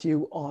to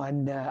you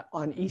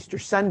on Easter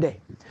Sunday.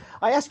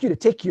 I ask you to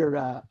take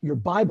your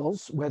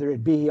Bibles, whether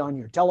it be on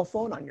your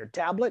telephone, on your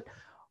tablet,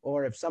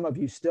 or if some of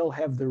you still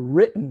have the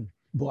written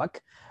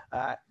book,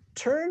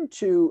 turn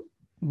to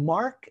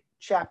Mark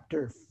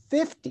chapter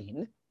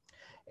 15.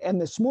 And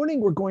this morning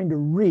we're going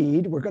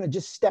to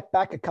just step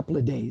back a couple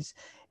of days,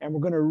 and we're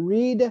going to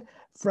read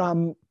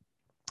from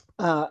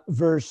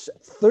verse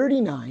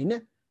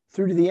 39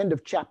 through to the end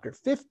of chapter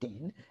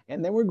 15,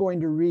 and then we're going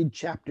to read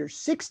chapter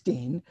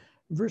 16,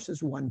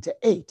 verses 1 to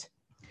 8.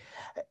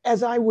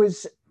 As I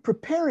was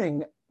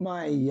preparing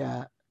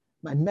my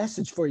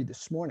message for you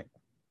this morning,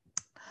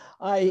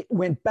 I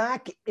went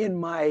back in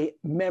my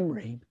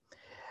memory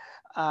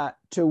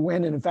to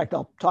when, and in fact,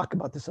 I'll talk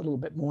about this a little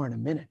bit more in a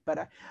minute,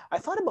 but I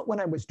thought about when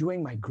I was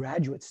doing my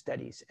graduate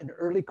studies in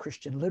early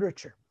Christian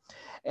literature.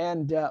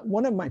 And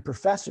one of my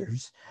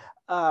professors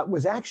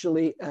was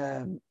actually,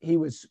 he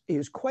was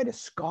quite a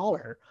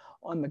scholar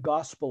on the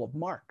Gospel of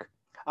Mark.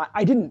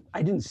 I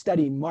didn't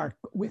study Mark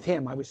with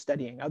him. I was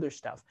studying other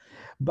stuff.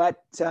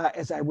 But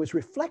as I was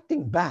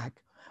reflecting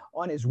back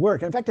on his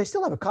work, in fact, I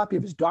still have a copy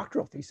of his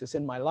doctoral thesis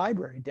in my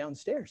library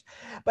downstairs,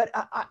 but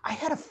I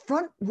had a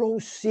front row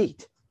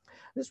seat.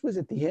 This was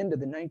at the end of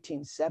the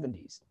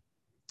 1970s,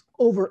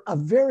 over a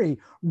very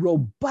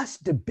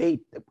robust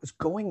debate that was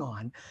going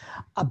on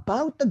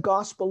about the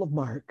Gospel of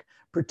Mark,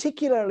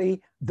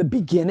 particularly the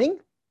beginning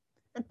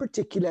and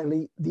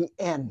particularly the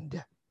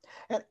end.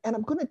 And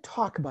I'm going to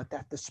talk about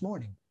that this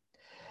morning.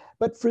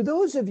 But for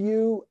those of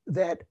you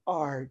that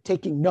are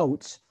taking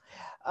notes,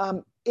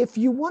 if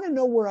you want to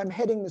know where I'm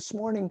heading this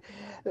morning,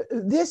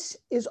 this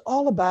is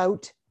all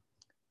about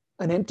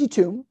an empty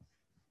tomb,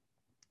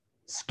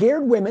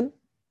 scared women,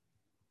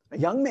 a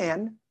young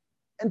man,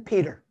 and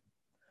Peter.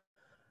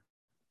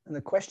 And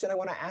the question I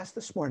want to ask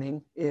this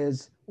morning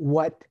is,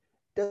 what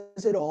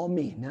does it all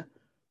mean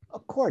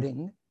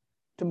according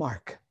to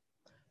Mark?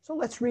 So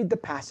let's read the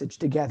passage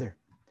together.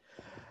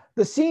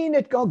 The scene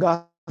at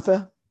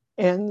Golgotha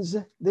ends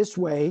this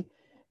way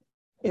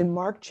in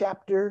Mark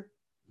chapter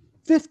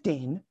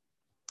 15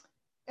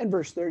 and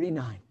verse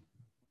 39.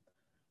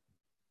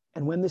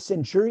 And when the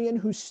centurion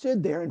who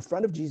stood there in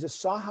front of Jesus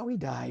saw how he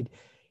died,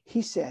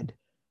 he said,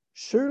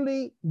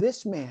 "Surely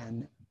this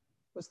man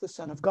was the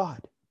Son of God."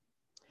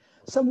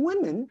 Some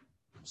women,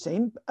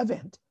 same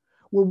event,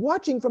 were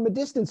watching from a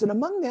distance, and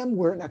among them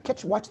were,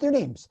 watch their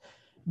names,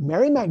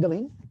 Mary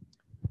Magdalene,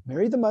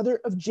 Mary the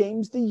mother of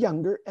James the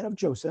younger and of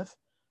Joseph,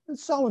 and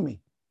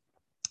Salome.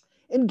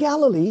 In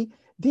Galilee,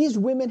 these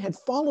women had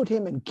followed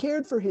him and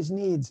cared for his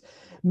needs.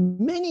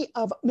 Many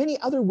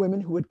other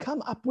women who had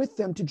come up with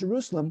them to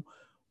Jerusalem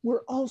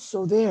were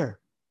also there.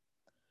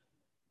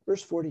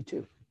 Verse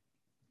 42.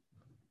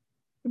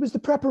 It was the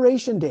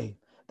preparation day,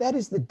 that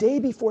is the day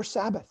before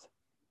Sabbath.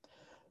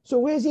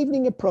 So as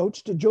evening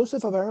approached,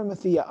 Joseph of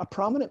Arimathea, a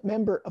prominent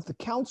member of the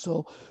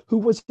council who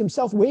was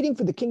himself waiting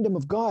for the kingdom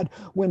of God,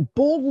 went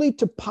boldly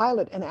to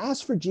Pilate and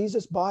asked for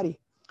Jesus' body.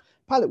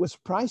 Pilate was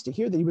surprised to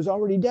hear that he was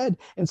already dead,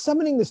 and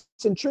summoning the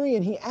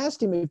centurion, he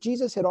asked him if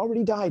Jesus had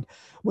already died.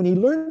 When he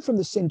learned from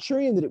the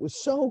centurion that it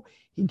was so,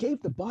 he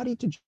gave the body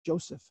to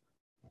Joseph.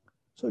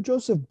 So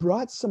Joseph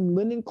brought some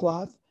linen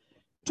cloth,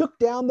 took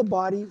down the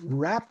body,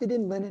 wrapped it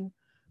in linen,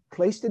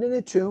 placed it in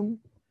a tomb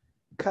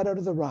cut out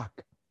of the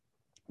rock.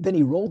 Then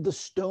he rolled the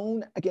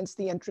stone against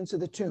the entrance of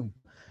the tomb.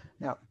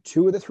 Now,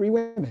 two of the three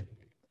women,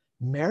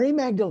 Mary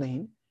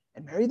Magdalene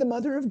and Mary the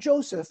mother of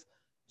Joseph,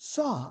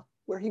 saw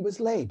where he was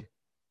laid.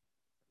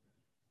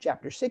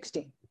 Chapter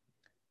 16.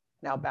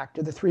 Now back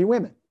to the three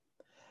women.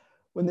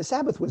 When the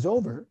Sabbath was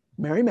over,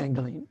 Mary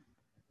Magdalene,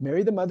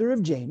 Mary the mother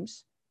of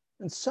James,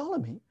 and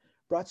Salome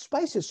brought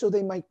spices so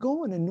they might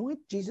go and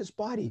anoint Jesus'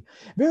 body.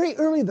 Very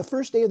early the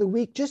first day of the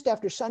week, just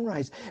after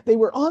sunrise, they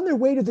were on their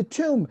way to the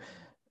tomb.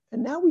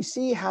 And now we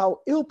see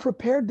how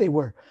ill-prepared they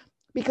were,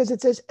 because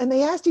it says, and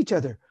they asked each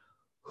other,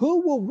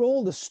 who will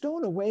roll the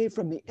stone away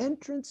from the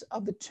entrance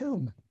of the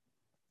tomb?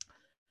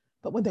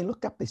 But when they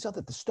looked up, they saw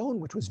that the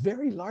stone, which was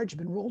very large, had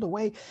been rolled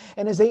away.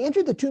 And as they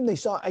entered the tomb, they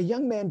saw a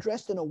young man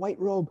dressed in a white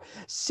robe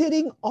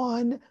sitting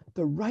on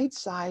the right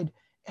side,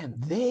 and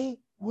they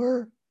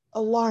were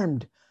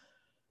alarmed.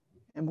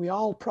 And we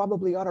all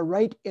probably ought to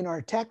write in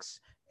our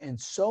texts, and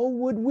so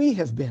would we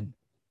have been.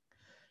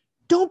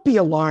 "Don't be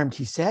alarmed,"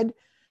 he said.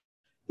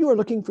 "You are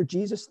looking for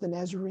Jesus the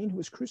Nazarene who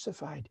was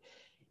crucified.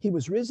 He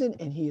was risen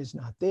and he is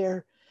not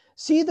there.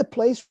 See the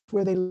place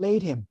where they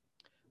laid him.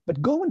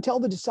 But go and tell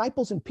the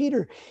disciples and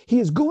Peter, he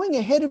is going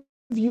ahead of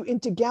you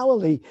into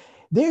Galilee.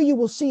 There you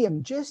will see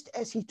him just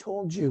as he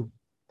told you."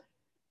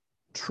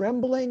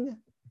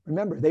 Trembling,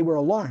 remember, they were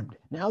alarmed.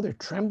 Now they're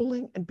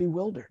trembling and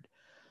bewildered.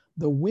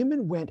 The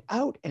women went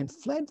out and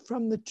fled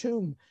from the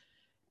tomb,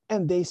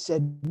 and they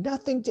said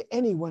nothing to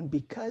anyone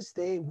because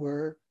they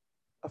were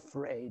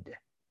afraid.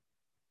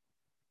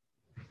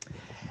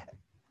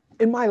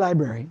 In my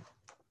library,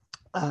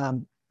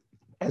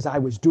 as I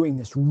was doing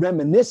this,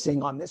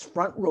 reminiscing on this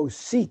front row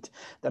seat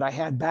that I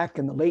had back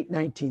in the late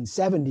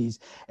 1970s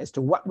as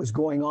to what was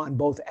going on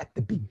both at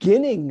the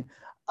beginning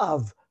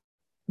of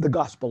the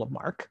Gospel of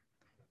Mark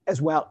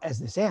as well as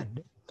this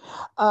end,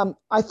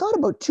 I thought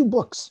about two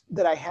books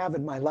that I have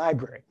in my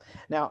library.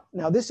 Now,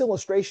 this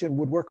illustration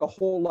would work a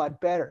whole lot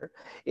better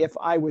if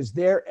I was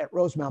there at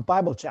Rosemount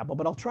Bible Chapel,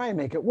 but I'll try and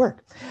make it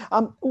work.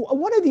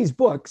 One of these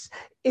books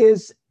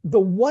is the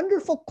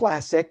wonderful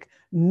classic,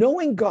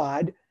 Knowing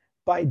God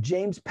by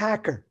James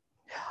Packer.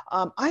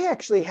 I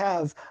actually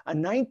have a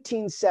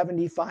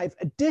 1975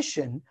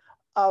 edition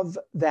of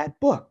that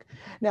book.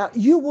 Now,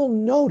 you will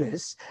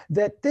notice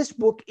that this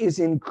book is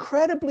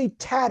incredibly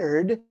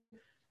tattered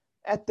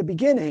at the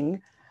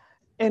beginning,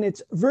 and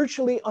it's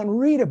virtually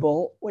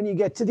unreadable when you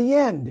get to the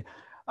end.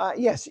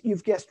 Yes,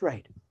 you've guessed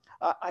right.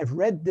 I've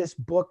read this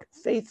book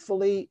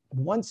faithfully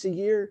once a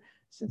year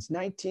since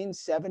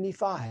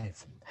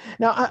 1975.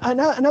 Now,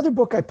 another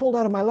book I pulled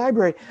out of my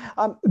library,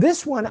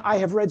 this one I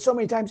have read so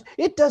many times,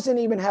 it doesn't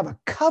even have a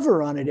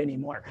cover on it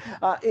anymore.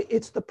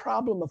 It's The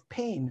Problem of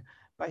Pain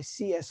by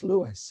C.S.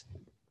 Lewis.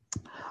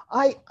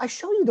 I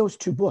show you those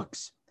two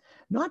books,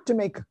 not to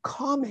make a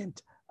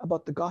comment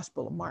about the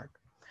Gospel of Mark,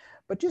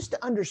 but just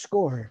to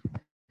underscore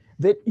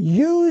that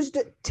used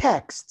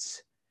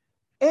texts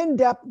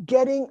end up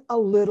getting a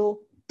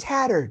little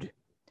tattered.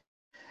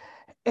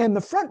 And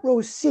the front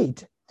row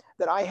seat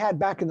that I had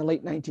back in the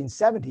late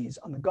 1970s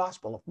on the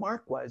Gospel of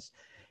Mark was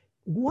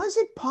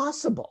it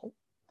possible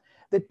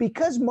that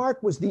because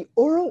Mark was the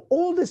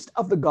oldest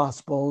of the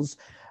Gospels,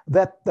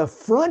 that the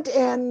front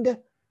end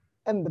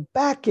and the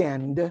back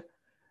end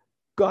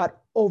got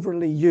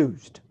overly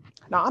used?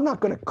 Now, I'm not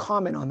going to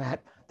comment on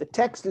that. The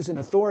text is an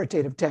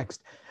authoritative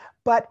text,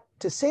 but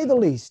to say the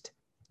least,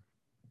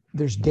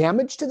 there's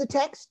damage to the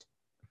text.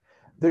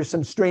 There's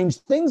some strange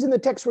things in the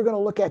text we're going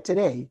to look at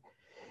today,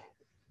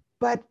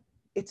 but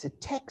it's a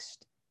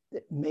text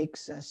that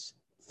makes us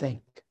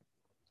think.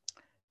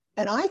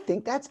 And I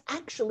think that's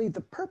actually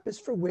the purpose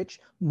for which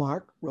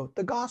Mark wrote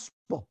the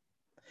gospel.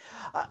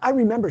 I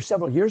remember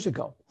several years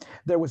ago,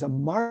 there was a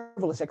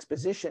marvelous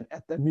exposition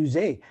at the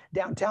Musée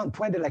downtown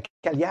Pointe de la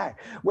Callière,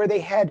 where they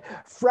had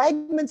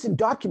fragments and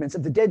documents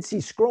of the Dead Sea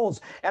Scrolls.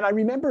 And I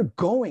remember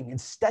going and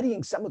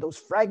studying some of those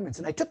fragments.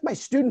 And I took my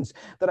students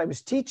that I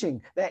was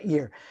teaching that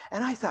year,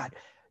 and I thought,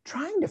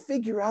 trying to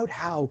figure out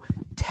how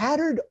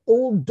tattered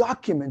old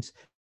documents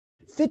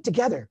fit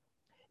together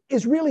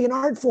is really an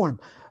art form.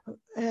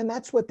 And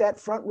that's what that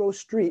front row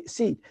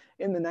seat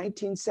in the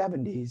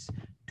 1970s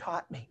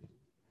taught me.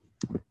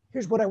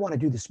 Here's what I want to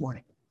do this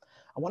morning.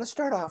 I want to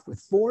start off with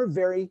 4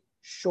 very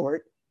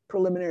short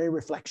preliminary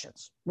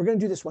reflections. We're going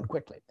to do this one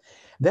quickly.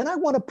 Then I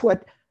want to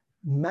put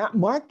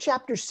Mark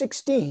chapter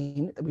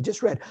 16 that we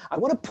just read, I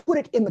want to put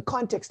it in the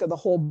context of the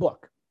whole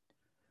book.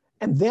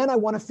 And then I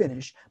want to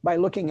finish by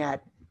looking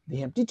at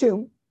the empty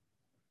tomb,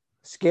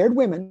 scared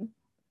women,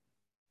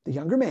 the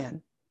younger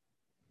man,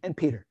 and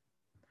Peter.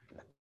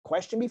 The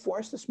question before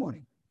us this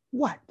morning,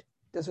 what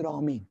does it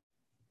all mean?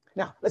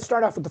 Now, let's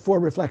start off with the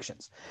 4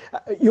 reflections.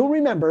 You'll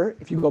remember,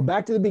 if you go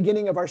back to the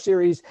beginning of our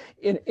series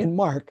in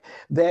Mark,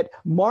 that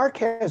Mark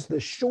has the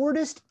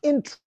shortest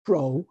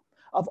intro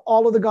of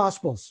all of the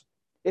Gospels.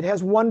 It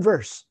has 1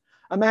 verse.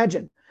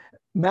 Imagine,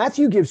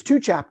 Matthew gives 2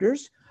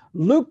 chapters,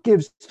 Luke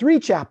gives 3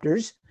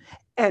 chapters,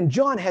 and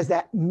John has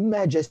that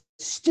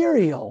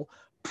magisterial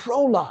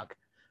prologue.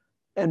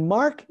 And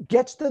Mark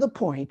gets to the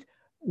point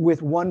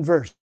with 1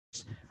 verse.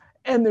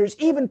 And there's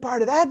even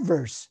part of that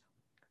verse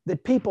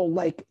that people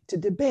like to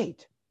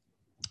debate.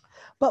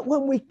 But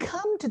when we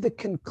come to the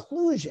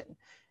conclusion,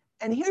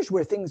 and here's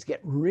where things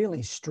get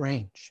really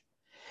strange,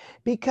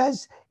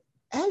 because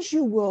as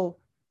you will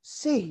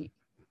see,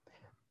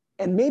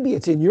 and maybe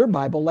it's in your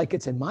Bible like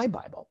it's in my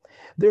Bible,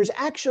 there's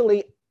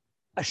actually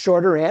a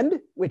shorter end,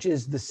 which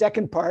is the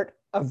second part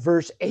of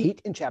verse 8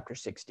 in chapter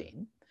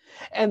 16.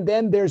 And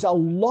then there's a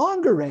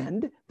longer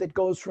end that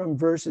goes from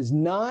verses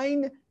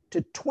 9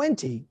 to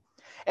 20.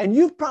 And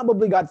you've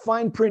probably got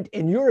fine print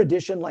in your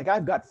edition, like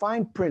I've got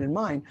fine print in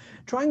mine,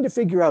 trying to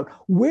figure out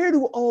where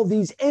do all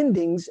these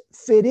endings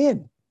fit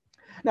in.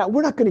 Now,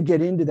 we're not going to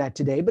get into that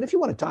today, but if you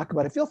want to talk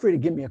about it, feel free to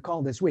give me a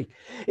call this week.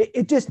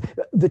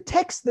 The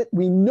text that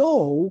we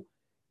know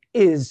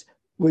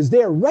was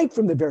there right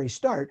from the very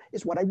start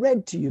is what I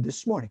read to you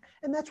this morning.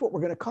 And that's what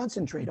we're going to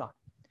concentrate on.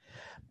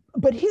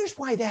 But here's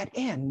why that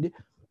end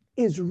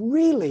is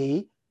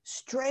really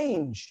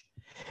strange.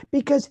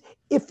 Because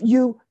if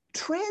you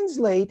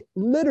translate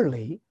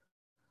literally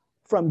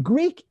from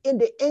Greek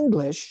into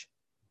English,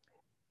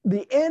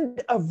 the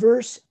end of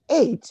verse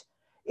 8,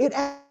 it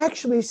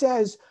actually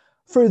says,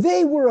 "For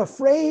they were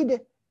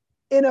afraid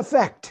in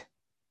effect."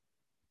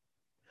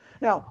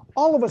 Now,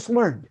 all of us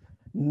learned,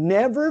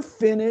 never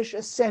finish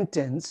a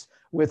sentence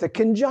with a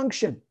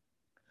conjunction.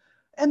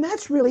 And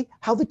that's really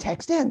how the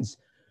text ends.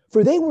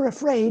 For they were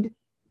afraid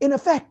in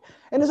effect.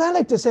 And as I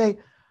like to say,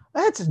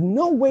 that's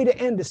no way to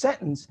end a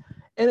sentence.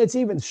 And it's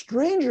even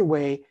stranger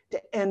way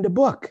to end a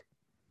book.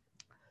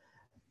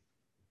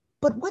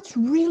 But what's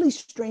really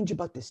strange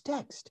about this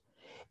text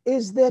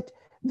is that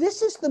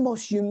this is the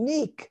most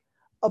unique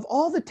of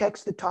all the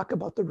texts that talk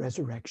about the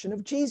resurrection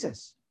of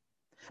Jesus.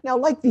 Now,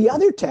 like the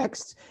other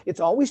texts, it's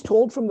always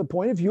told from the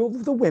point of view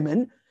of the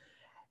women.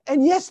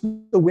 And yes,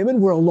 the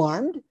women were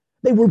alarmed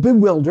They were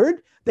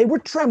bewildered. They were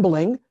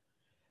trembling.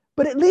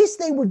 But at least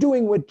they were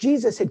doing what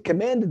Jesus had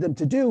commanded them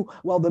to do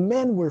while the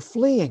men were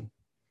fleeing.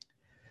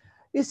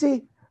 You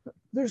see,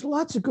 there's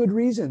lots of good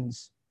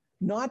reasons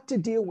not to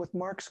deal with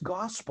Mark's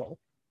gospel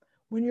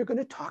when you're going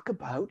to talk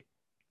about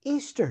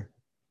Easter.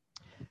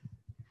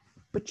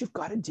 But you've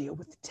got to deal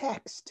with the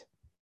text.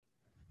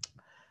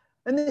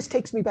 And this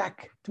takes me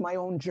back to my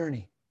own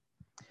journey.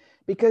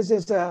 Because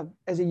as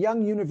a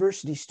young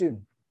university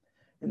student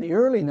in the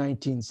early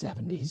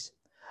 1970s,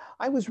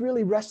 I was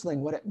really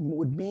wrestling what it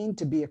would mean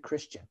to be a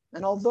Christian.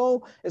 And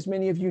although, as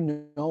many of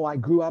you know, I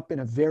grew up in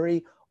a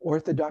very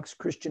Orthodox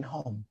Christian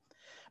home,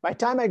 by the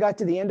time I got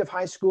to the end of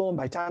high school and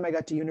by the time I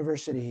got to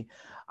university,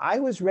 I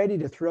was ready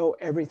to throw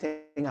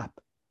everything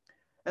up.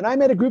 And I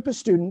met a group of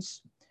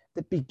students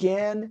that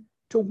began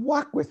to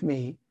walk with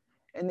me,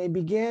 and they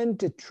began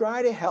to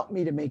try to help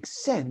me to make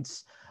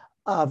sense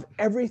of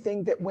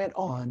everything that went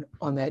on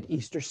that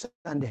Easter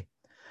Sunday.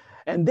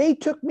 And they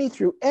took me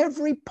through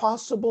every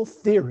possible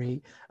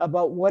theory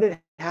about what had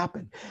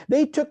happened.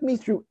 They took me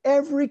through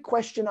every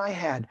question I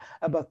had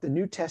about the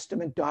New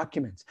Testament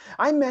documents.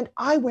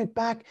 I went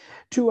back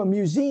to a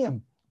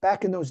museum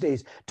back in those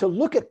days to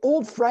look at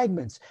old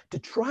fragments to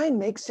try and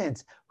make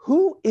sense.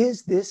 Who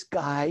is this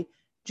guy,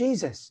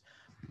 Jesus?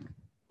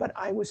 But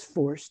I was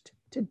forced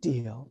to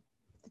deal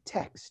with the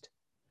text.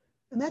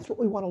 And that's what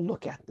we want to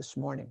look at this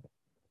morning.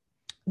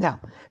 Now,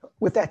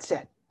 with that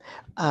said,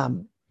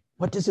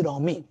 what does it all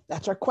mean?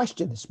 That's our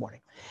question this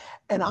morning.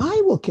 And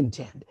I will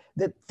contend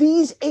that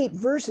these 8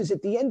 verses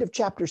at the end of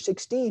chapter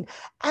 16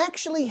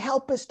 actually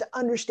help us to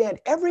understand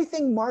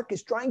everything Mark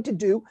is trying to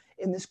do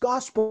in this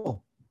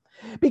gospel.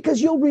 Because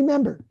you'll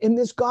remember in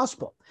this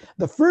gospel,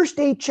 the first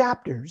 8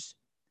 chapters,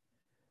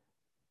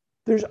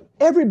 there's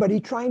everybody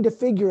trying to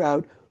figure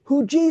out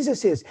who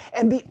Jesus is.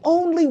 And the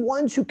only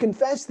ones who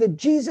confess that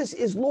Jesus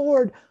is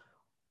Lord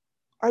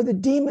are the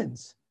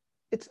demons.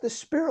 It's the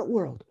spirit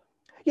world.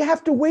 You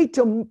have to wait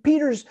till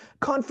Peter's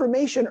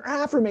confirmation or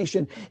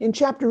affirmation in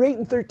chapter 8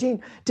 and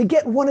 13 to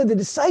get one of the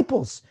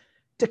disciples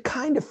to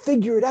kind of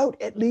figure it out,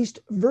 at least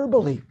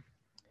verbally.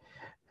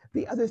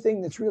 The other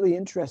thing that's really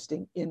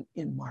interesting in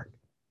Mark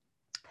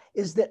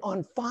is that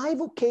on 5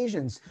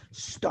 occasions,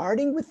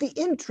 starting with the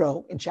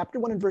intro in chapter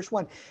 1 and verse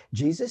 1,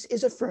 Jesus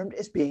is affirmed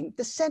as being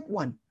the sent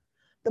one,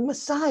 the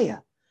Messiah,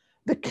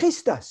 the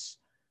Christus.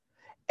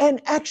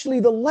 And actually,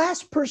 the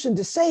last person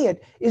to say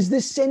it is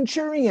this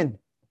centurion.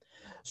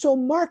 So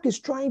Mark is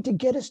trying to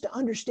get us to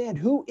understand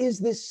who is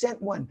this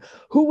sent one?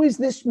 Who is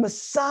this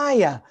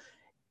Messiah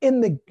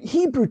in the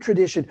Hebrew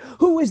tradition?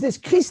 Who is this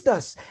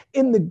Christus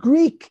in the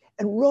Greek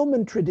and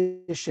Roman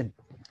tradition?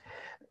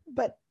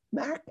 But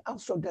Mark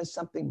also does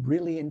something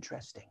really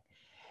interesting.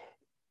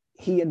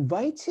 He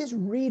invites his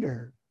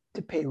reader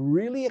to pay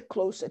really a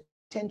close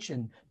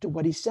attention to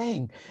what he's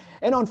saying.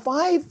 And on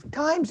 5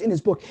 times in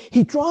his book,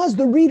 he draws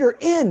the reader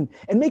in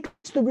and makes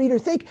the reader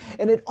think.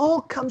 And it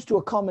all comes to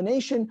a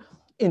culmination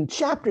in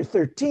chapter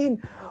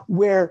 13,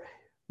 where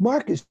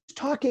Mark is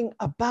talking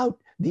about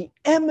the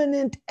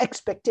eminent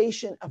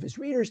expectation of his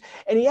readers.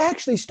 And he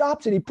actually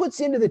stops and he puts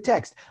into the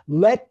text,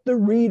 let the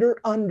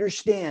reader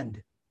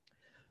understand.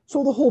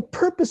 So the whole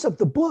purpose of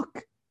the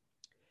book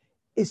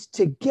is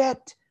to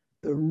get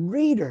the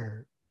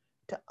reader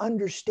to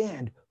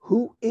understand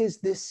who is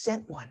this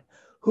sent one?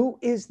 Who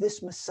is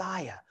this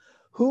Messiah?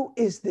 Who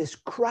is this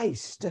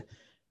Christ,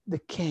 the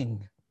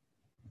King?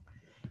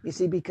 You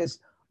see, because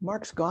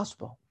Mark's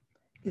gospel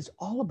is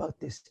all about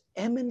this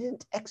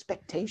eminent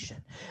expectation,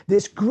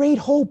 this great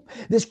hope,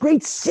 this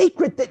great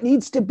secret that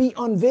needs to be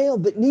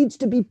unveiled, that needs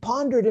to be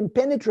pondered and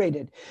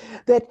penetrated,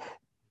 that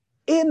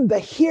in the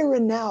here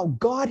and now,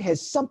 God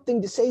has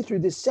something to say through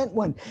this sent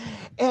one.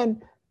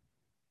 And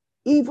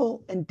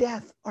evil and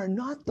death are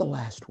not the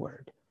last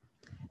word.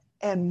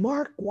 And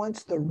Mark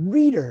wants the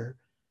reader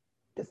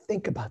to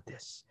think about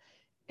this.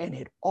 And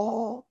it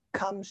all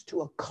comes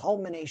to a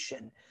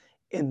culmination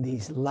in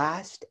these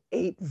last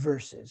 8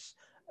 verses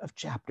of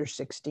chapter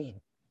 16.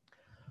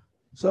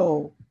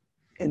 So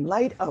in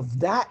light of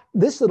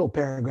this little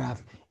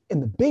paragraph, in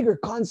the bigger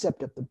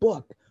concept of the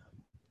book,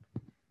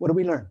 what do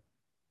we learn?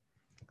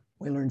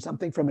 We learn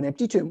something from an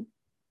empty tomb.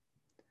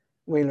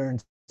 We learn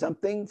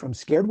something from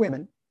scared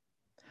women.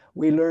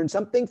 We learn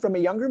something from a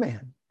younger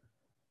man.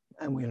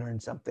 And we learn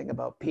something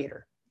about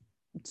Peter.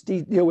 Let's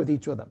deal with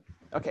each of them.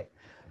 Okay,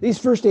 these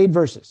first 8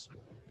 verses,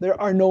 there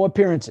are no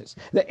appearances.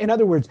 In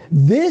other words,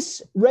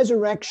 this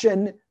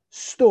resurrection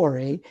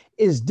story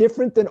is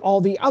different than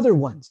all the other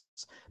ones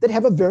that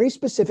have a very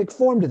specific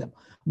form to them.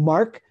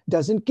 Mark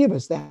doesn't give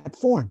us that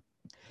form.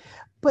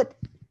 But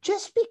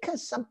just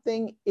because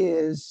something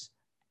is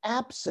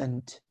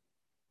absent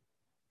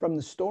from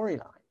the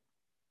storyline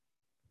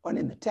or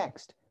in the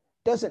text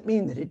doesn't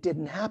mean that it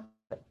didn't happen.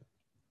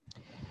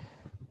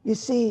 You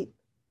see,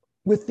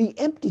 with the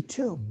empty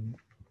tomb,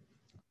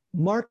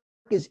 Mark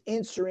is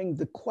answering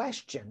the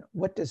question,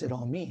 what does it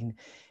all mean?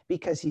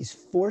 Because he's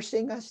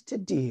forcing us to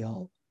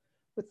deal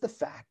with the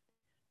fact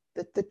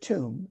that the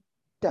tomb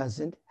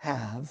doesn't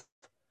have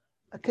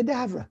a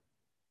cadaver.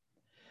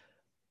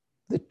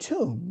 The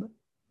tomb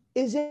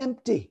is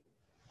empty.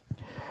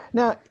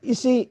 Now, you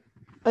see,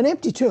 an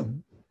empty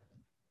tomb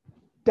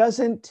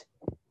doesn't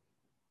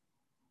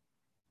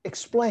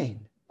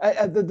explain,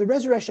 the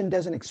resurrection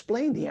doesn't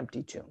explain the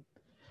empty tomb,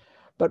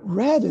 but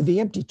rather the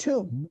empty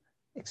tomb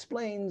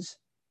explains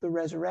the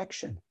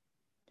resurrection.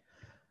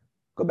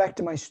 Go back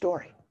to my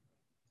story.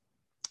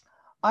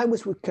 I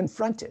was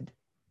confronted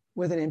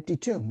with an empty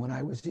tomb when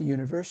I was a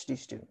university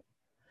student.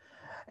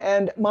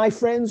 And my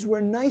friends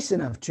were nice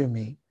enough to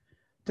me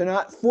to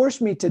not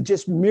force me to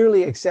just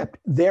merely accept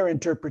their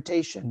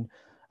interpretation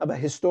of a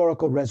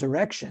historical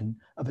resurrection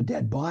of a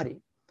dead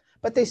body.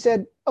 But they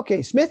said,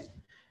 okay, Smith,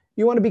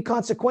 you want to be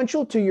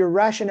consequential to your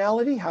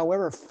rationality,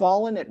 however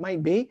fallen it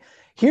might be?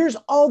 Here's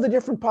all the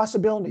different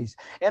possibilities.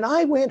 And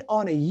I went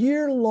on a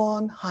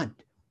year-long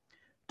hunt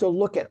to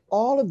look at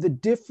all of the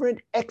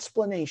different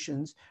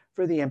explanations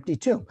for the empty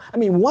tomb. I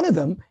mean, one of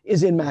them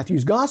is in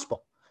Matthew's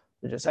gospel.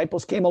 The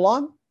disciples came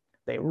along,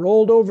 they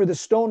rolled over the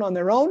stone on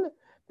their own,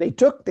 they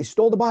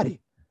stole the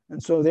body.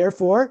 And so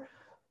therefore,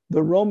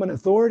 the Roman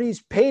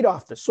authorities paid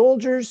off the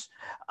soldiers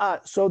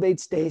so they'd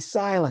stay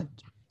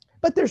silent.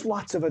 But there's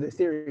lots of other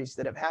theories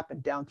that have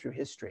happened down through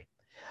history.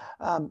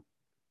 The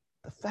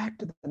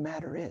fact of the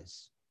matter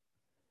is,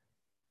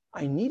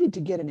 I needed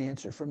to get an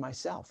answer for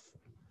myself.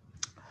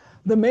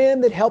 The man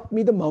that helped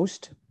me the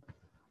most,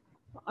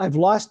 I've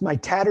lost my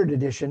tattered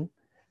edition,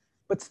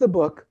 but it's the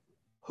book,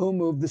 Who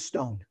Moved the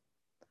Stone?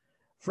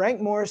 Frank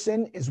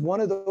Morison is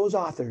one of those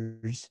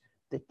authors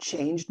that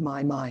changed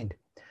my mind.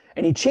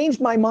 And he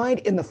changed my mind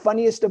in the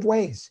funniest of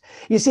ways.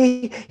 You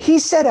see, he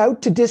set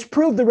out to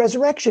disprove the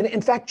resurrection.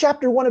 In fact,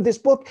 chapter 1 of this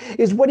book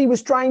is what he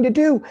was trying to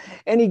do.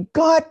 And he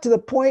got to the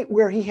point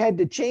where he had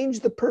to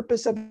change the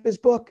purpose of his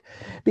book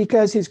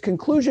because his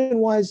conclusion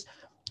was,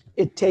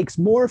 it takes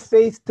more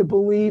faith to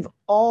believe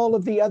all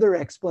of the other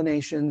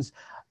explanations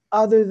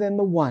other than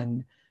the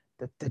one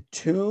that the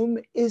tomb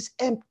is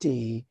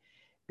empty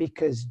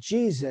because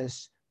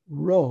Jesus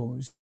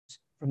rose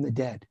from the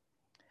dead.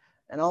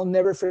 And I'll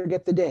never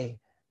forget the day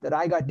that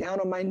I got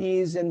down on my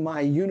knees in my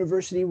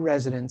university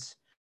residence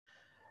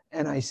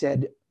and I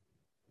said,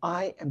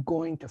 I am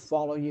going to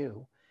follow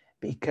you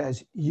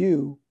because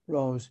you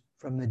rose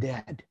from the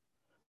dead.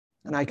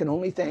 And I can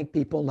only thank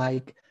people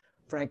like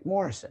Frank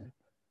Morison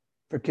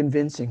for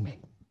convincing me.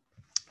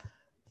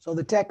 So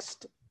the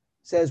text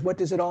says, what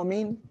does it all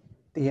mean?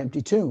 The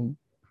empty tomb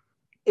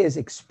is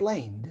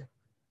explained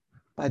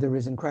by the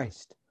risen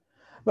Christ.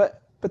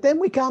 But then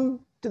we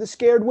come to the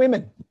scared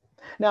women.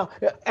 Now,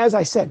 as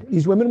I said,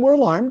 these women were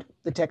alarmed.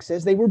 The text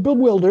says they were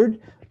bewildered.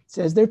 It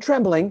says they're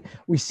trembling.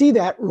 We see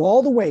that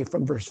all the way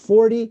from verse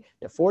 40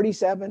 to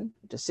 47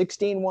 to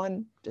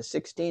 16:1 to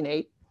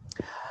 16:8.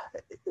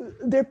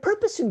 Their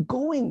purpose in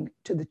going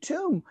to the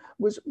tomb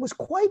was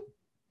quite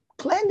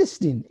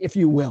clandestine, if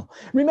you will.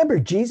 Remember,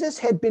 Jesus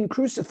had been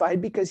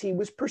crucified because he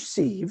was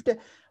perceived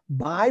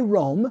by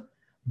Rome,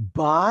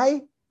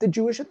 by the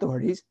Jewish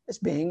authorities, as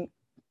being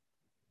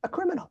a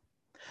criminal.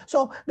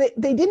 So they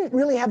didn't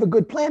really have a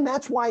good plan.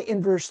 That's why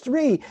in verse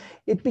 3,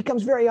 it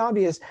becomes very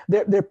obvious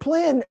their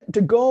plan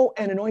to go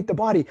and anoint the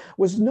body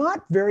was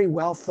not very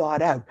well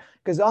thought out.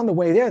 Because on the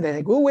way there, they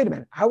think, oh, wait a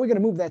minute, how are we going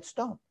to move that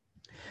stone?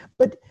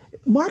 But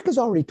Mark has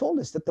already told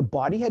us that the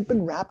body had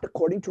been wrapped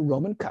according to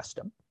Roman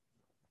custom.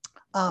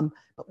 But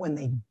when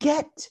they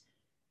get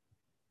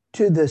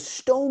to the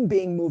stone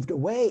being moved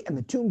away and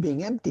the tomb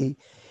being empty,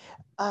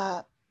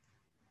 they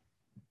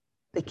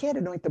can't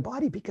anoint the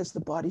body because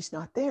the body's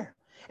not there.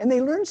 And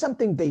they learn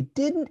something they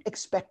didn't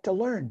expect to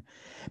learn.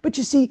 But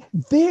you see,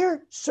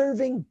 they're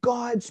serving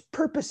God's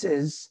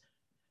purposes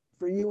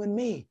for you and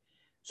me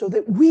so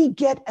that we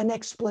get an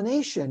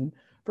explanation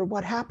for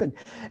what happened.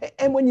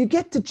 And when you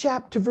get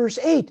to verse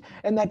 8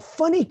 and that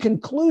funny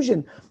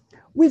conclusion,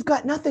 we've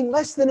got nothing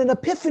less than an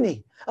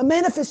epiphany, a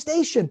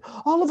manifestation.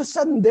 All of a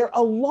sudden, their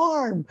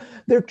alarm,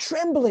 their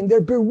trembling,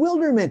 their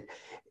bewilderment,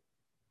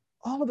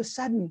 all of a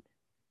sudden,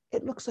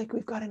 it looks like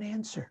we've got an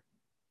answer.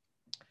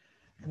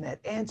 And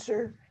that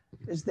answer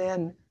is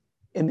then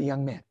in the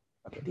young man.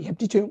 Okay, the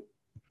empty tomb,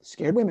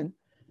 scared women.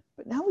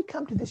 But now we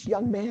come to this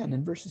young man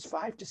in verses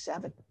 5 to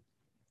 7.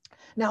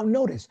 Now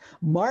notice,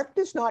 Mark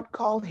does not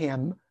call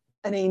him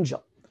an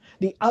angel.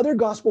 The other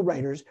gospel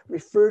writers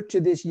refer to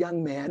this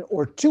young man,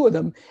 or two of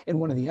them in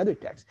one of the other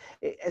texts,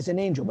 as an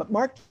angel. But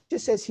Mark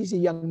just says he's a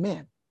young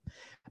man.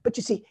 But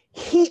you see,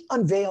 he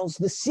unveils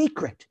the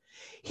secret.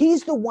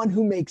 He's the one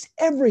who makes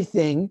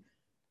everything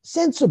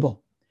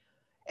sensible.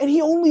 And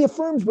he only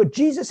affirms what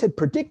Jesus had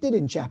predicted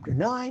in chapter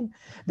 9,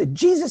 that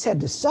Jesus had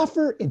to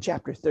suffer in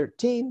chapter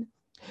 13,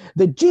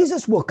 that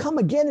Jesus will come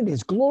again in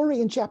his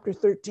glory in chapter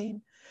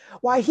 13.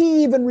 Why,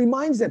 he even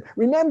reminds them,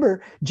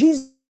 remember,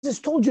 Jesus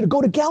told you to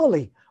go to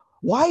Galilee.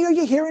 Why are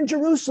you here in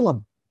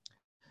Jerusalem?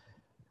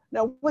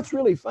 Now, what's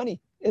really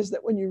funny is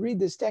that when you read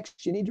this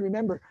text, you need to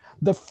remember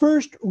the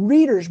first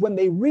readers, when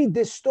they read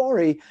this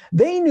story,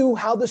 they knew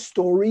how the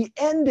story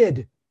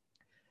ended.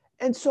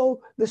 And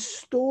so the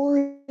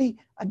story,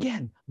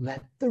 again,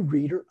 let the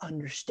reader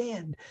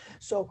understand.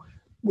 So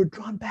we're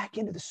drawn back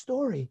into the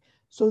story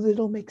so that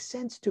it'll make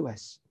sense to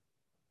us.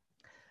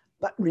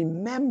 But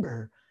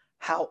remember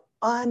how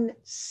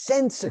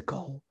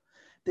unsensical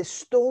this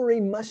story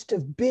must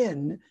have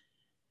been,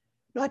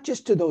 not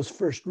just to those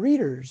first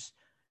readers,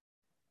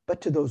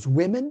 but to those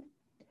women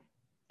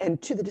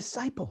and to the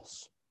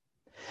disciples.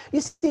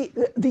 You see,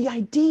 the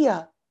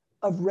idea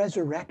of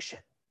resurrection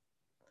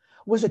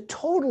was a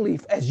totally,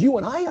 as you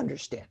and I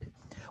understand it,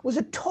 was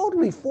a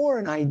totally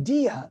foreign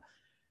idea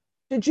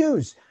to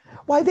Jews.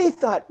 Why, they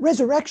thought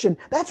resurrection,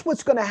 that's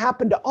what's going to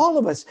happen to all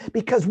of us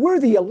because we're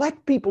the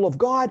elect people of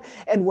God.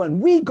 And when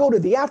we go to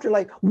the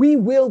afterlife, we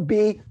will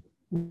be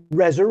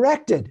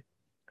resurrected.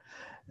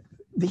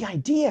 The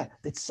idea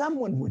that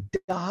someone would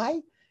die,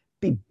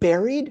 be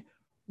buried,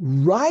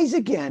 rise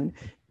again,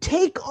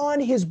 take on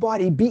his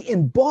body, be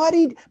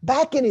embodied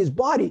back in his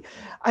body.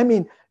 I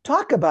mean,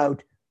 talk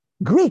about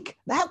Greek.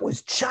 That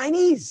was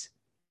Chinese.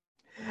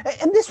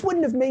 And this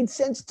wouldn't have made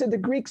sense to the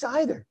Greeks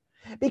either,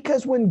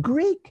 because when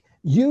Greek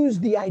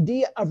used the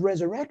idea of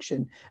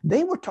resurrection,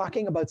 they were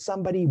talking about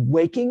somebody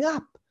waking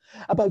up,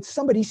 about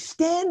somebody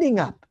standing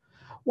up.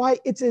 Why,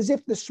 it's as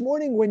if this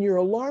morning when your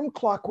alarm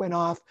clock went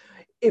off,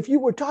 if you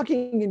were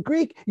talking in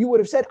Greek, you would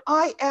have said,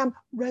 I am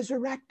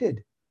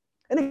resurrected.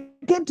 And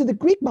again, to the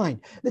Greek mind,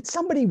 that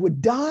somebody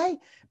would die,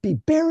 be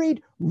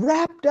buried,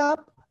 wrapped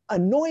up,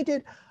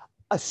 anointed,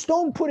 a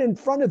stone put in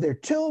front of their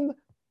tomb,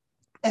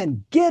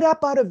 and get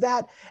up out of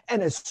that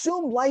and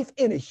assume life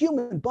in a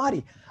human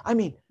body. I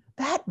mean,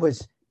 that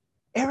was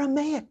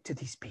Aramaic to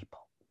these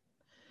people.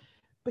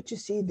 But you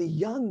see, the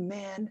young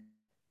man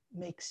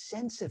makes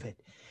sense of it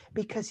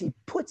because he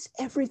puts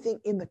everything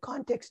in the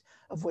context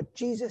of what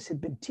Jesus had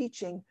been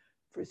teaching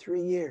for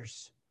 3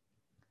 years.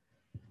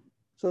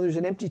 So there's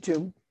an empty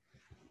tomb.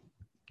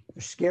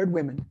 There's scared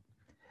women.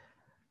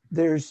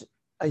 There's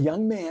a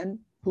young man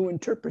who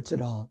interprets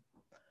it all.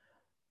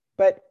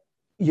 But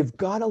you've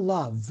got to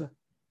love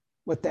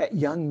what that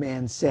young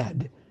man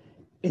said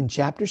in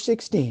chapter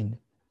 16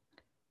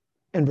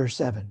 and verse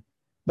 7.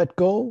 But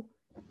go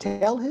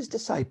tell his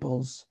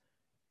disciples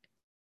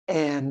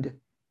and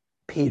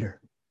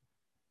Peter.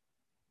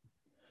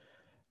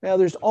 Now,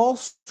 there's all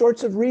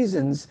sorts of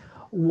reasons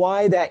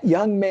why that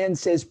young man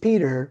says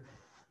Peter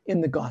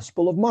in the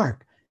Gospel of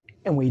Mark.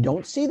 And we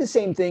don't see the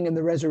same thing in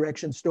the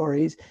resurrection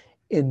stories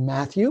in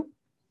Matthew,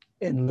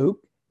 in Luke,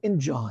 in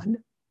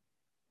John.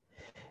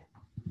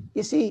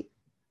 You see,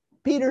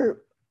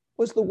 Peter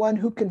was the one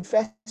who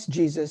confessed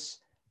Jesus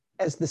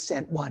as the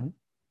sent one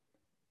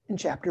in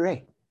chapter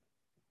 8.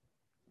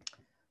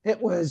 It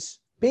was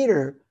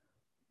Peter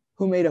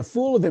who made a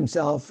fool of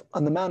himself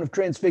on the Mount of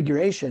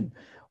Transfiguration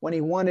when he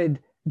wanted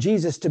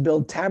Jesus to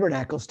build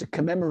tabernacles to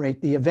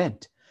commemorate the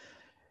event.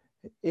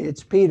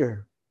 It's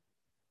Peter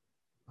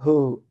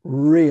who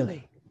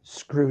really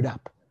screwed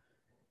up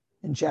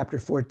in chapter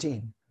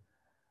 14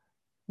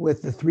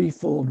 with the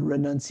threefold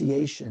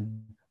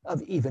renunciation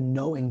of even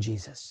knowing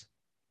Jesus.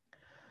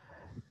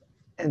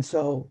 And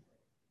so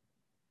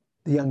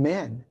the young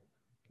man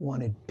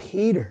wanted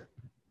Peter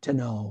to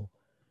know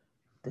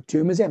the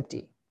tomb is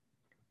empty.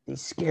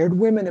 These scared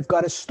women have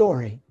got a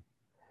story,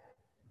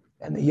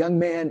 and the young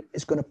man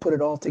is going to put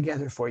it all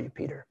together for you,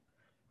 Peter.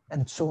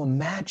 And so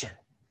imagine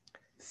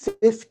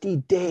 50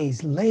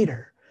 days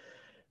later,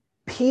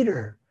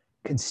 Peter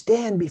can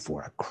stand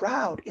before a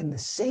crowd in the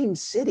same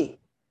city,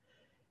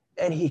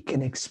 and he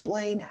can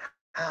explain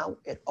how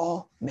it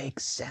all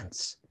makes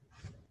sense.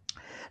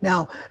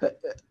 Now,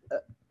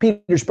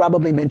 Peter's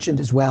probably mentioned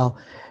as well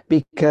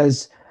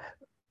because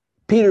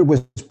Peter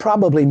was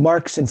probably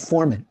Mark's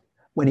informant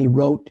when he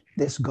wrote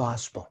this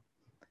gospel.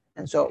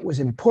 And so it was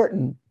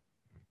important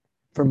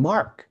for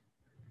Mark,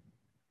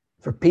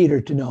 for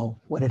Peter to know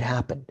what had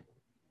happened.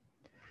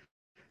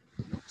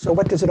 So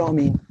what does it all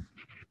mean?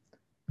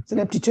 It's an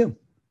empty tomb.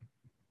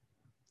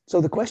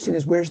 So the question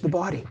is, where's the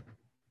body?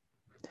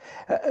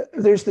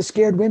 There's the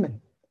scared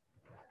women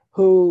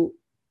who,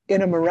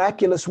 in a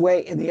miraculous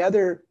way, in the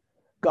other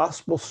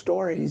gospel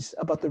stories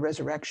about the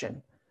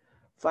resurrection,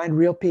 find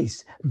real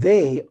peace.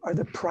 They are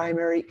the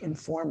primary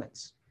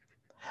informants.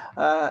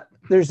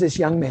 There's this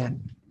young man,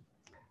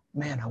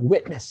 a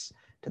witness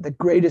to the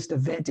greatest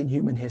event in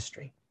human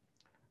history.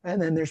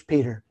 And then there's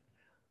Peter,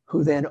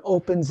 who then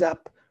opens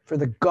up for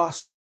the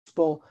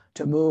gospel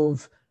to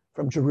move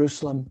from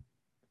Jerusalem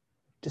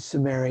to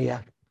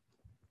Samaria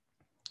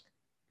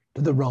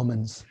to the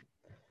Romans.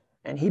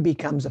 And he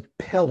becomes a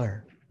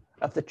pillar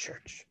of the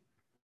church.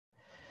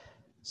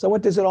 So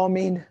what does it all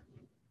mean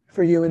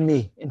for you and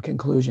me in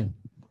conclusion?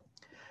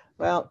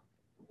 Well,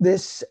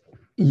 this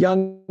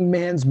young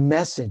man's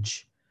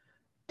message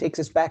takes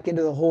us back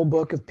into the whole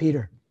book of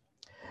Peter.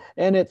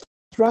 And it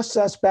thrusts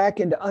us back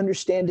into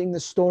understanding the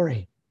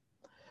story.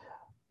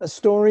 A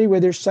story where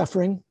there's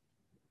suffering.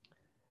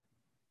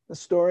 A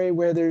story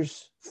where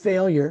there's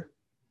failure,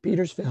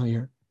 Peter's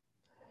failure.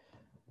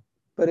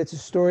 But it's a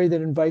story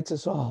that invites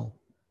us all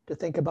to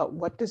think about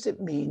what does it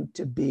mean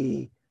to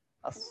be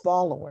a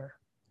follower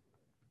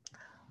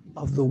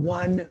of the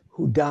one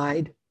who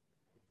died,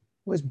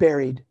 was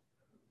buried,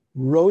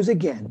 rose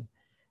again,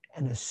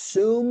 and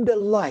assumed a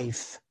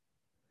life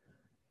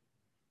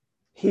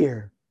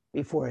here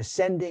before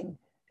ascending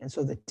And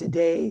so that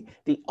today,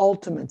 the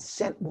ultimate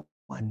sent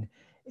one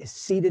is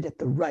seated at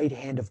the right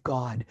hand of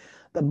God,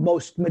 the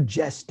most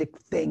majestic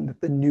thing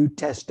that the New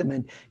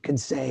Testament can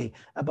say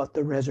about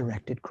the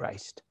resurrected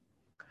Christ.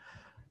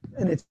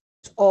 And it's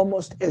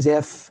almost as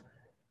if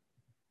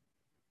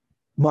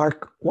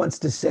Mark wants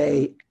to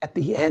say at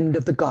the end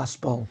of the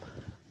gospel,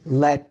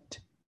 let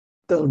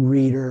the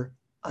reader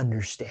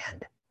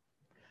understand.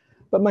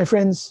 But my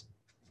friends,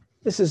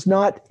 this is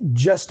not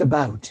just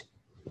about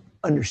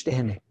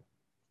understanding.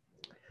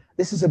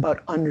 This is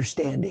about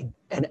understanding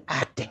and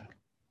acting.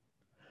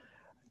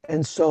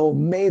 And so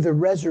may the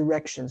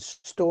resurrection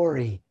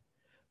story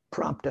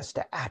prompt us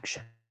to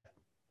action.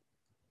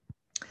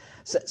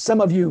 So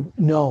some of you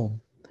know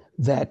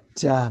that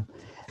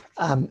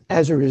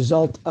as a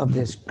result of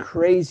this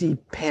crazy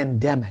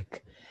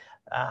pandemic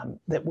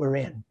that we're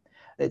in,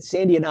 that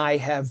Sandy and I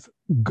have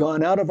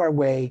gone out of our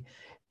way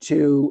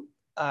to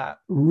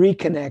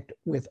reconnect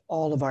with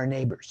all of our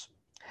neighbors.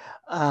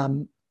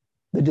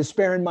 The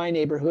despair in my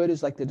neighborhood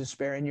is like the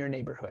despair in your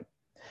neighborhood.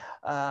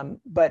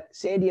 But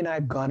Sandy and I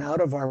have gone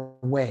out of our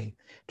way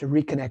to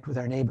reconnect with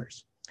our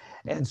neighbors.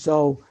 And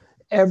so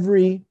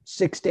every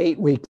 6 to 8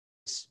 weeks,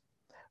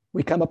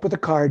 we come up with a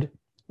card,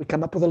 we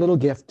come up with a little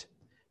gift,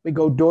 we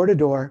go door to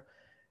door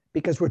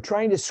because we're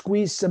trying to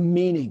squeeze some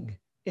meaning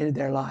into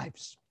their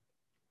lives.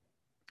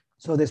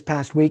 So this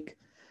past week,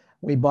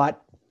 we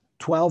bought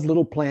 12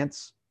 little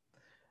plants.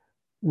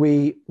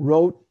 We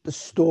wrote the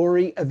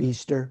story of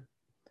Easter.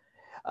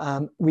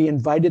 We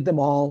invited them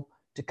all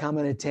to come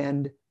and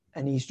attend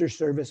an Easter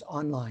service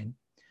online.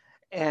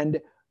 And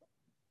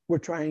we're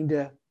trying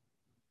to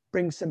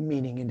bring some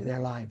meaning into their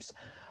lives.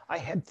 I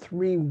had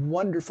 3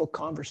 wonderful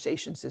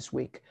conversations this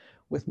week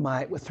with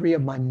 3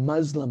 of my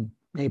Muslim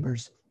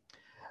neighbors.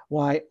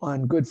 Why,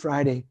 on Good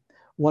Friday,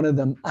 one of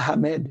them,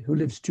 Ahmed, who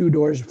lives 2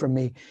 doors from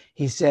me,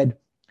 he said,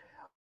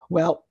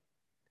 well,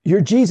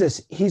 your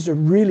Jesus, he's a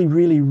really,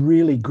 really,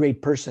 really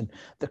great person.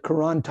 The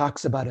Quran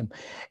talks about him.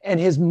 And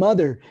his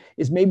mother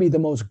is maybe the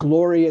most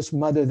glorious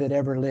mother that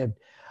ever lived.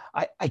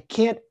 I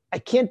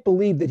can't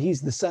believe that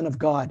he's the son of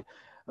God.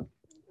 A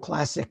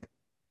classic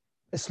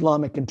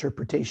Islamic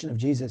interpretation of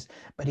Jesus.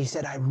 But he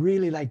said, I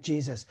really like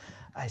Jesus.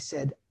 I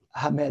said,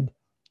 Ahmed,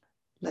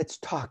 let's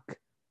talk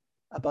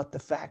about the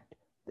fact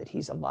that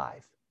he's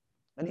alive.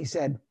 And he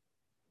said,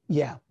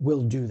 yeah,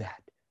 we'll do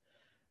that.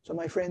 So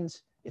my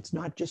friends, it's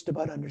not just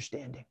about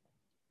understanding.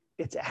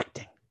 It's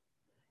acting.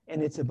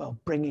 And it's about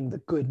bringing the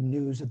good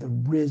news of the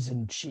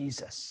risen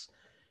Jesus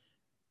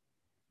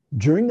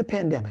during the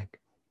pandemic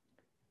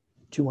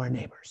to our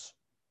neighbors.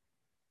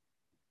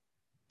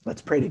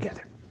 Let's pray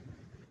together.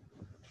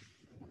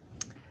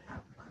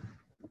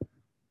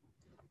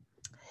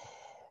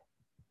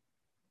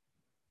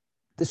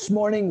 This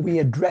morning we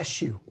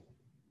address you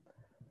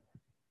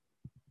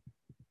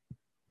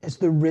as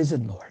the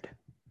risen Lord,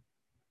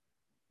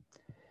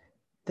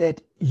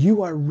 that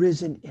you are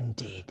risen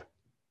indeed.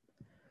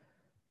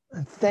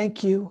 And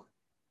thank you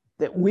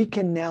that we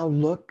can now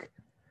look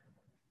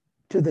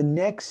to the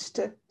next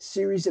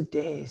series of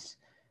days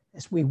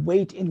as we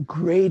wait in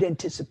great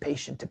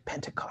anticipation to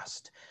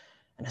Pentecost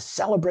and a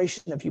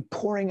celebration of you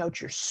pouring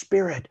out your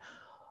Spirit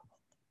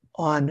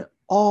on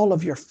all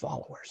of your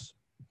followers.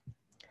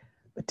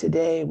 But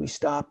today we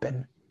stop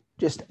and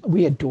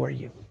we adore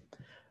you.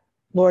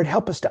 Lord,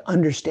 help us to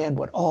understand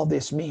what all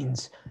this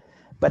means,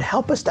 but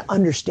help us to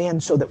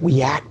understand so that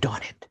we act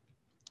on it,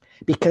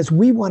 because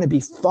we want to be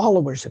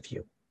followers of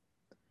you.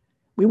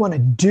 We want to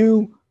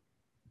do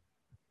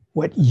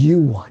what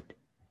you want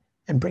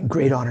and bring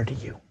great honor to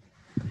you.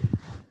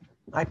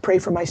 I pray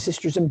for my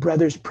sisters and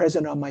brothers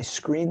present on my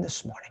screen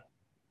this morning.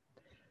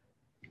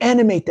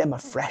 Animate them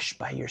afresh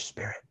by your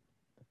Spirit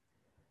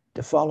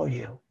to follow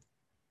you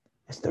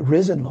as the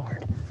risen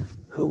Lord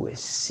who is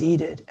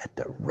seated at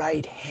the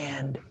right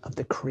hand of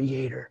the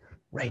Creator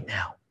right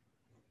now.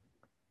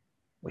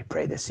 We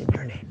pray this in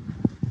your name.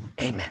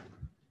 Amen.